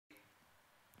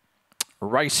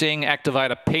Racing,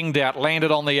 Activator pinged out,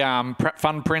 landed on the arm.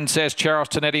 Fun Princess, Charos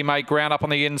Tonetti make ground up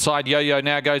on the inside. Yo-Yo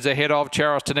now goes ahead of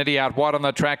Charos Tonetti out wide on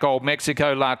the track. Old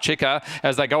Mexico, La Chica,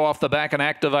 as they go off the back. And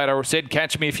Activator said,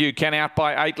 catch me if you can, out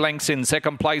by 8 lengths in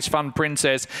second place. Fun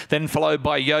Princess, then followed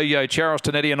by Yo-Yo, Charos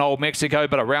Tonetti and Old Mexico.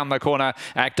 But around the corner,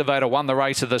 Activator won the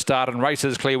race at the start and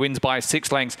races clear, wins by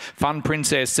 6 lengths. Fun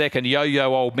Princess second,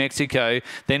 Yo-Yo, Old Mexico,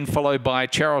 then followed by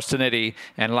Charos Tonetti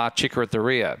and La Chica at the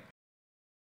rear.